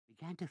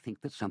began to think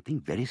that something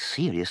very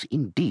serious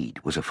indeed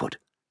was afoot.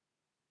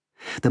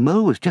 The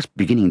mole was just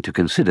beginning to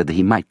consider that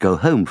he might go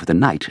home for the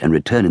night and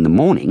return in the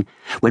morning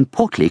when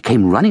Portly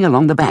came running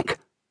along the bank.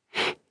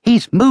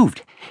 "He's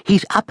moved!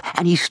 He's up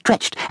and he's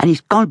stretched and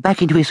he's gone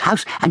back into his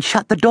house and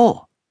shut the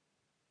door."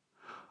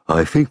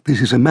 "I think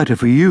this is a matter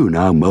for you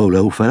now, Mole,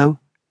 old fellow,"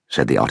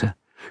 said the otter.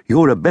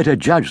 "You're a better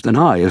judge than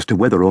I as to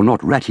whether or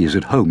not Ratty is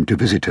at home to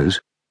visitors."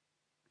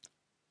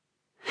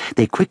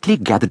 They quickly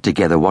gathered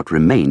together what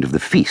remained of the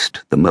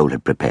feast the mole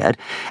had prepared,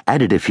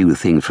 added a few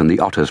things from the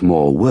otter's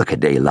more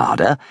workaday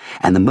larder,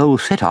 and the mole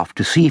set off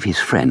to see if his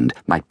friend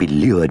might be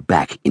lured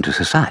back into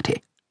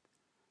society.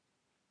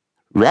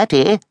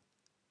 "Ratty,"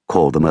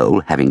 called the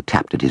mole, having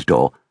tapped at his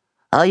door.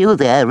 "Are you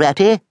there,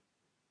 Ratty?"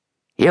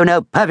 "You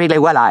know perfectly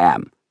well I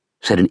am,"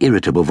 said an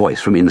irritable voice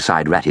from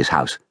inside Ratty's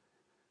house.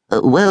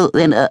 Well,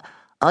 then,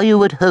 are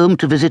you at home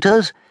to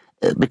visitors?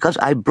 Because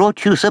I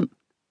brought you some—"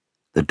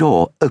 The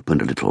door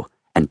opened a little,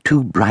 and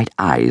two bright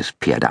eyes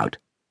peered out.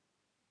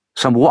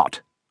 "Some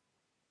what?"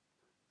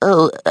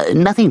 "Oh,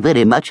 nothing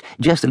very much,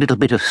 just a little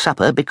bit of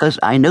supper, because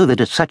I know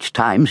that at such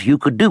times you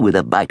could do with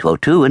a bite or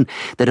two, and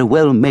that a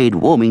well-made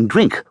warming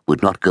drink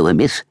would not go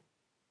amiss."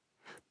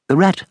 The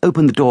rat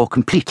opened the door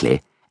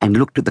completely and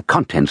looked at the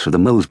contents of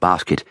the mole's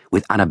basket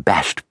with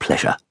unabashed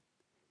pleasure.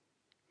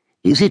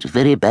 "Is it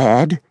very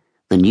bad,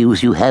 the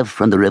news you have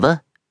from the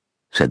river?"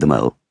 said the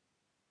mole.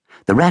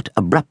 The rat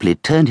abruptly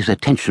turned his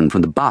attention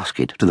from the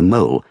basket to the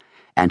mole,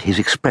 and his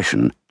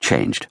expression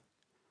changed.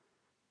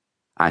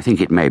 "I think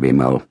it may be,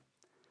 Mole.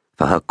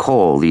 For her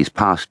call these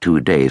past 2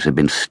 days have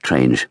been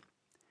strange.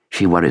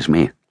 She worries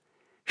me.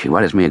 She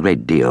worries me a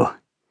great deal.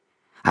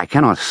 I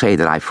cannot say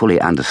that I fully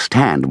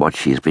understand what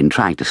she has been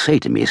trying to say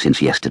to me since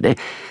yesterday,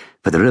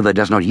 for the river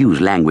does not use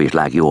language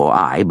like you or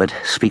I, but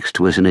speaks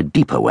to us in a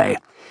deeper way.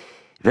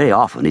 Very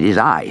often it is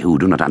I who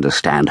do not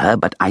understand her,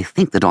 but I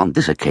think that on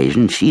this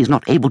occasion she is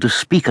not able to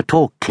speak at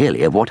all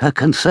clearly of what her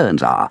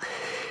concerns are.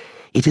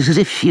 It is as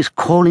if she is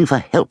calling for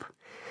help,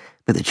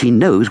 but that she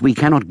knows we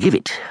cannot give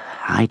it.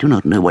 I do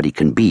not know what it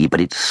can be,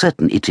 but it's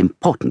certain it's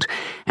important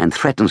and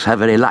threatens her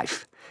very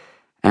life,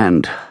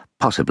 and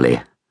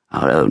possibly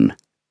our own."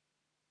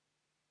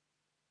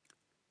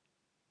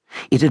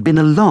 It had been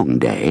a long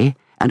day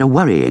and a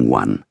worrying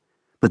one,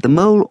 but the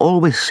mole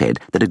always said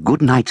that a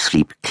good night's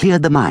sleep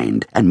cleared the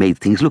mind and made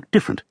things look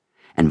different,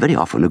 and very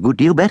often a good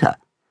deal better,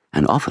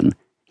 and often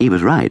he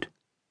was right.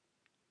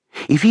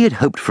 If he had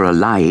hoped for a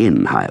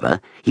lie-in, however,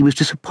 he was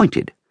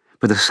disappointed,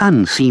 for the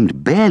sun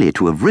seemed barely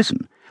to have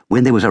risen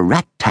when there was a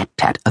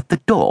rat-tat-tat at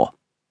the door.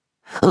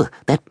 "Oh,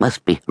 that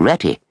must be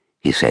Ratty,"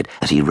 he said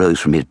as he rose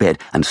from his bed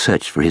and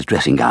searched for his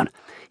dressing-gown.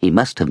 "He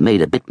must have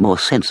made a bit more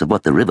sense of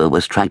what the river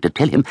was trying to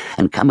tell him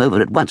and come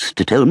over at once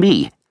to tell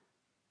me."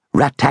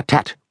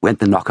 Rat-tat-tat went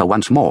the knocker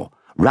once more,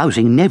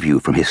 rousing Nephew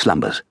from his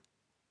slumbers.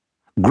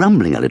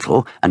 Grumbling a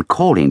little and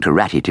calling to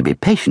Ratty to be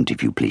patient,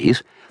 if you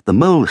please, the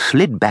mole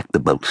slid back the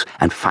bolts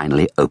and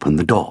finally opened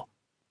the door.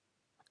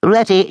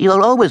 "Ratty,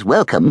 you're always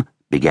welcome,"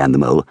 began the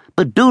mole,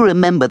 "but do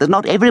remember that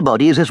not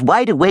everybody is as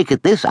wide awake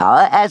at this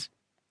hour as—"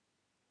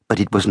 But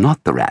it was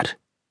not the rat.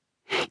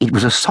 It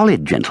was a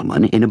solid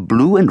gentleman in a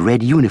blue and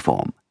red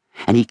uniform,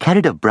 and he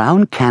carried a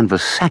brown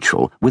canvas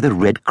satchel with a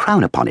red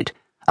crown upon it,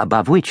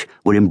 above which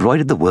were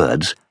embroidered the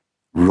words,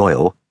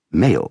 "Royal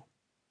Mail."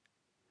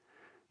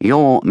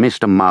 "You're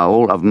Mr.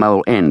 Mole of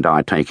Mole End,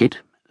 I take it,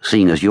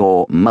 seeing as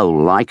you're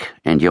mole-like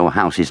and your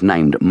house is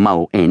named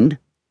Mole End?"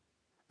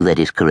 "That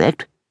is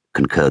correct,"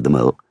 concurred the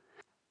mole.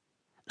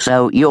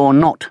 "So you're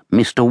not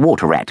Mr.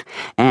 Water Rat,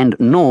 and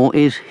nor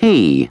is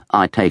he,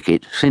 I take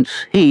it,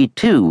 since he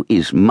too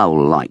is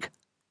mole-like."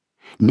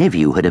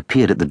 Nephew had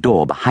appeared at the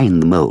door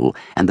behind the mole,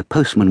 and the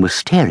postman was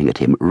staring at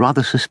him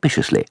rather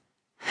suspiciously.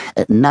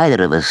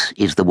 "Neither of us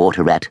is the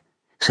Water Rat,"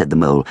 said the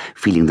mole,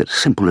 feeling that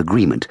simple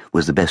agreement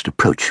was the best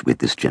approach with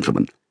this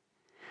gentleman.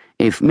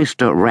 "If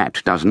Mr.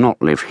 Rat does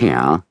not live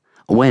here,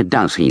 where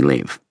does he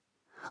live?"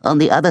 "On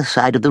the other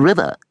side of the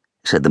river,"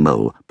 said the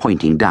mole,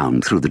 pointing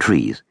down through the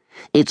trees.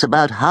 "It's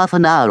about half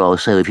an hour or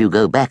so if you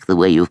go back the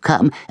way you've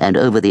come, and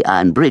over the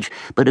iron bridge,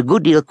 but a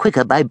good deal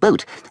quicker by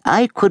boat.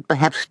 I could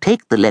perhaps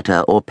take the letter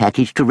or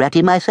package to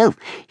Ratty myself.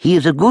 He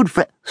is a good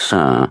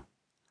 "Sir,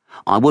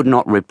 I would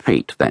not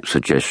repeat that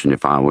suggestion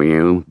if I were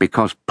you,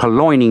 because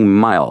purloining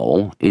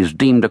mail is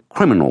deemed a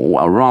criminal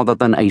rather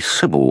than a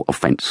civil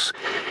offence.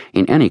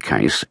 In any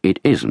case, it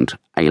isn't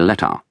a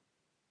letter."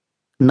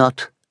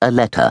 "Not a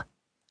letter,"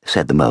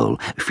 said the mole,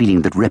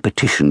 feeling that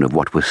repetition of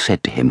what was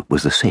said to him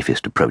was the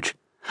safest approach.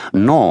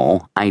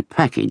 "Nor a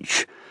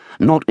package,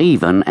 not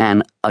even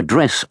an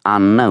address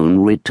unknown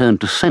return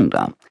to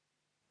sender.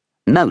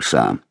 No,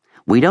 sir,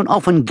 we don't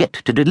often get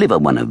to deliver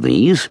one of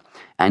these,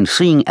 and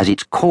seeing as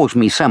it's caused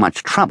me so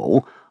much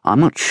trouble, I'm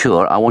not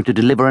sure I want to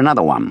deliver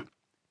another one."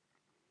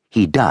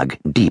 He dug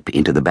deep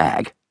into the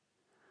bag.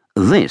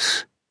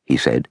 "This," he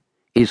said,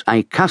 "is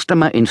a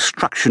customer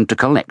instruction to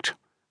collect.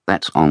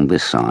 That's on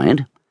this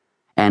side.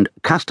 And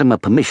customer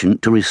permission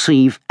to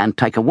receive and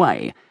take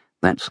away.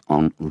 That's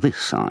on this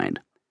side.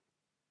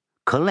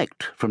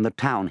 Collect from the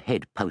town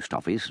head post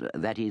office,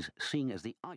 that is, seeing as the